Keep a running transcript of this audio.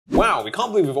Wow, we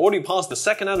can't believe we've already passed the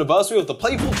 2nd anniversary of the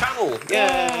Playfool channel!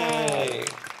 Yay!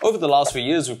 Over the last few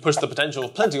years, we've pushed the potential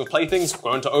of plenty of playthings,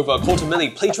 grown to over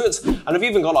 250,000 Playtrits, and have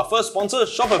even got our first sponsor,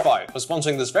 Shopify, for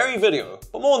sponsoring this very video,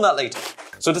 but more on that later.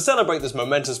 So to celebrate this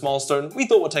momentous milestone, we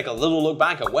thought we'd take a little look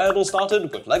back at where it all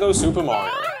started with LEGO Super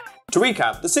Mario. To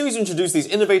recap, the series introduced these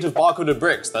innovative barcoded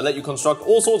bricks that let you construct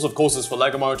all sorts of courses for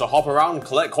LEGO Mario to hop around,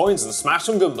 collect coins, and smash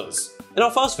some Goombas. In our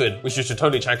first vid, which you should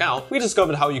totally check out, we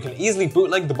discovered how you can easily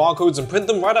bootleg the barcodes and print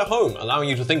them right at home, allowing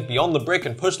you to think beyond the brick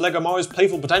and push LEGO Mario's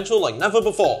playful potential like never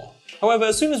before. However,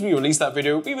 as soon as we released that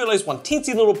video, we realized one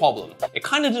teensy little problem. It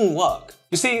kinda didn't work.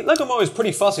 You see, LEGO Mario is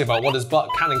pretty fussy about what his butt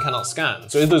can and cannot scan,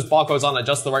 so if those barcodes aren't at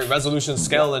just the right resolution,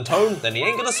 scale, and tone, then he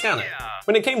ain't gonna scan it.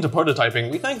 When it came to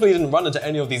prototyping, we thankfully didn't run into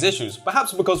any of these issues,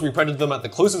 perhaps because we printed them at the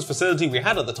closest facility we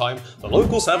had at the time, the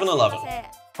local 7-Eleven.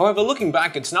 However, looking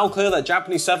back, it's now clear that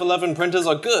Japanese 7-Eleven printers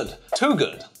are good. Too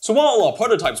good. So while all our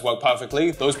prototypes work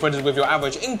perfectly, those printed with your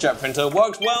average inkjet printer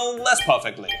worked, well, less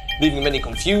perfectly, leaving many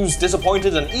confused,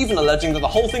 disappointed, and even alleging that the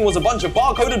whole thing was a bunch of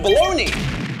barcoded baloney!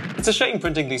 It's a shame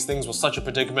printing these things was such a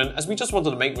predicament, as we just wanted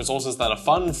to make resources that are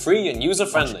fun, free, and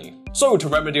user-friendly. So to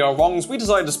remedy our wrongs, we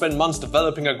decided to spend months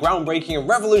developing a groundbreaking and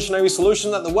revolutionary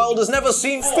solution that the world has never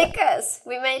seen before. Stickers!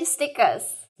 We made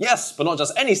stickers! Yes, but not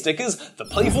just any stickers, the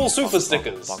Playful Super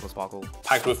Stickers. Sparkle.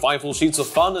 Packed with 5 full sheets of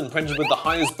fun and printed with the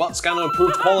highest butt scanner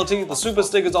approved quality, the Super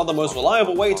Stickers are the most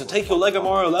reliable way to take your LEGO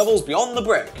Mario levels beyond the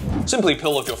brick. Simply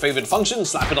peel off your favorite function,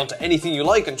 slap it onto anything you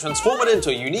like, and transform it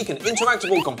into a unique and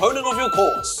interactable component of your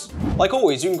course. Like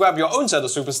always, you can grab your own set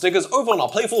of Super Stickers over on our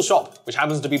Playful shop, which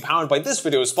happens to be powered by this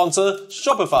video's sponsor,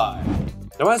 Shopify.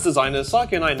 Now as designers,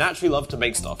 Saki and I naturally love to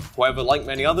make stuff. However, like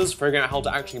many others, figuring out how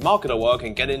to actually market our work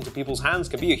and get it into people's hands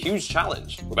can be a huge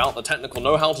challenge. Without the technical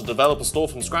know-how to develop a store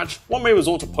from scratch, one may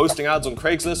resort to posting ads on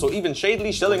Craigslist or even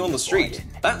shadily shilling on the street.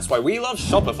 That's why we love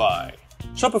Shopify.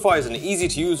 Shopify is an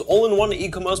easy-to-use, all-in-one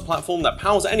e-commerce platform that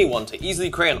powers anyone to easily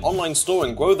create an online store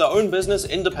and grow their own business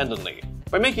independently.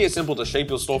 By making it simple to shape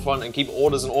your storefront and keep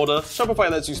orders in order, Shopify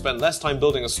lets you spend less time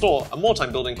building a store and more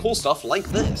time building cool stuff like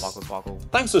this. Sparkle.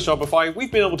 Thanks to Shopify,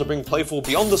 we've been able to bring Playful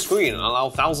beyond the screen and allow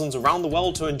thousands around the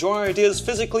world to enjoy our ideas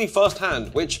physically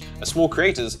firsthand, which, as small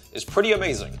creators, is pretty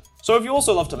amazing. So if you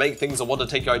also love to make things or want to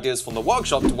take your ideas from the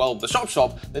workshop to, well, the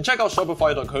shop, then check out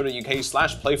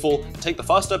shopify.co.uk/playful and take the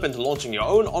first step into launching your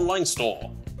own online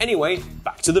store. Anyway,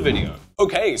 back to the video.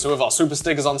 Okay, so with our super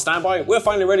stickers on standby, we're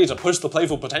finally ready to push the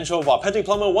playful potential of our petty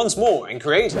plumber once more and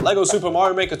create LEGO Super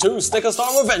Mario Maker 2 Sticker Star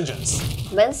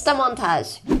Revengence. Monster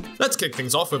montage. Let's kick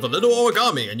things off with a little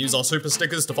origami and use our super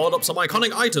stickers to fold up some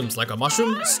iconic items like a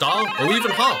mushroom, star, or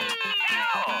even heart.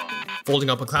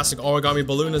 Folding up a classic origami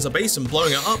balloon as a base and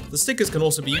blowing it up, the stickers can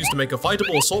also be used to make a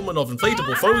fightable assortment of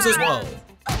inflatable foes as well.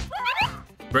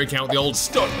 Breaking out the old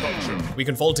stud function, we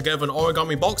can fold together an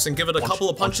origami box and give it a couple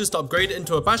of punches to upgrade it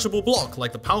into a bashable block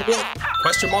like the power block,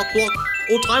 question mark block,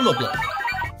 or timer block.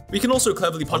 We can also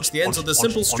cleverly punch the ends of this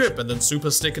simple strip and then super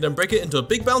stick it and break it into a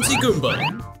big bouncy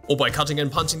Goomba. Or by cutting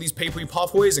and punching these papery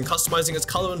pathways and customizing its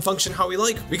color and function how we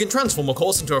like, we can transform a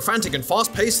course into a frantic and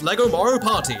fast-paced LEGO Mario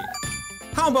party.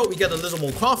 How about we get a little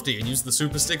more crafty and use the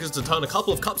super stickers to turn a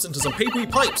couple of cups into some papery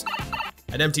pipes,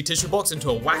 an empty tissue box into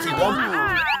a wacky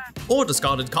womp, or a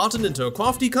discarded carton into a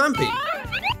crafty clampy.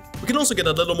 We can also get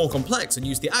a little more complex and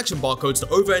use the action barcodes to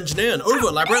over-engineer an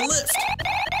over-elaborate lift.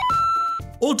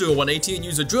 Or do a 180 and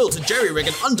use a drill to jerry-rig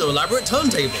an under-elaborate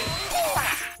turntable.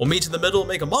 Or meet in the middle and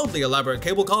make a mildly elaborate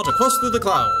cable car to cross through the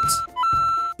clouds.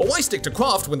 But why stick to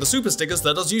craft when the super stickers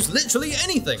let us use literally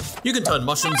anything? You can turn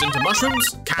mushrooms into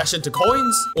mushrooms, cash into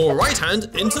coins, or right hand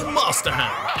into master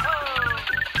hand.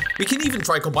 We can even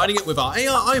try combining it with our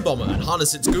AR eye bomber and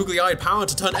harness its googly-eyed power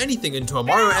to turn anything into a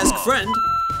Mario-esque friend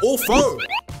or foe.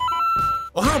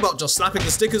 Or how about just slapping the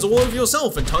stickers all over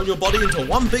yourself and turn your body into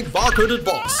one big barcoded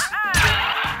boss?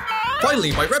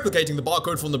 Finally, by replicating the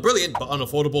barcode from the brilliant but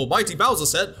unaffordable Mighty Bowser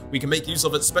set, we can make use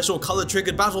of its special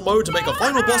color-triggered battle mode to make a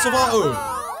final boss of our own.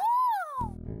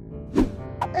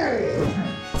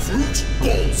 Fruit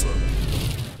Bowser.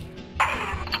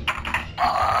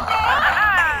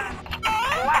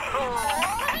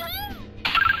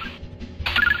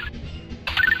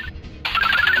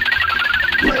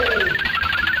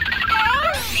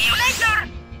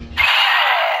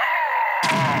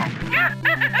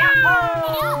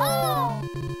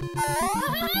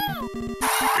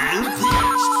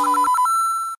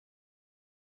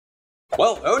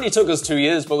 Well, it only took us 2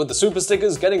 years, but with the super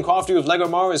stickers, getting crafty with LEGO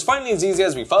Mario is finally as easy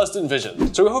as we first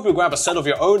envisioned. So we hope you'll grab a set of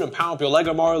your own and power up your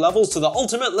LEGO Mario levels to the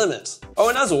ultimate limit. Oh,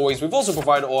 and as always, we've also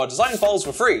provided all our design files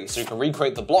for free, so you can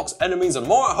recreate the blocks, enemies, and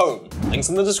more at home. Links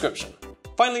in the description.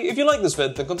 Finally, if you like this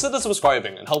vid, then consider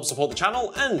subscribing and help support the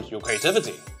channel and your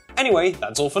creativity. Anyway,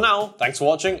 that's all for now. Thanks for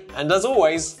watching, and as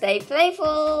always, Stay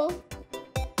playful!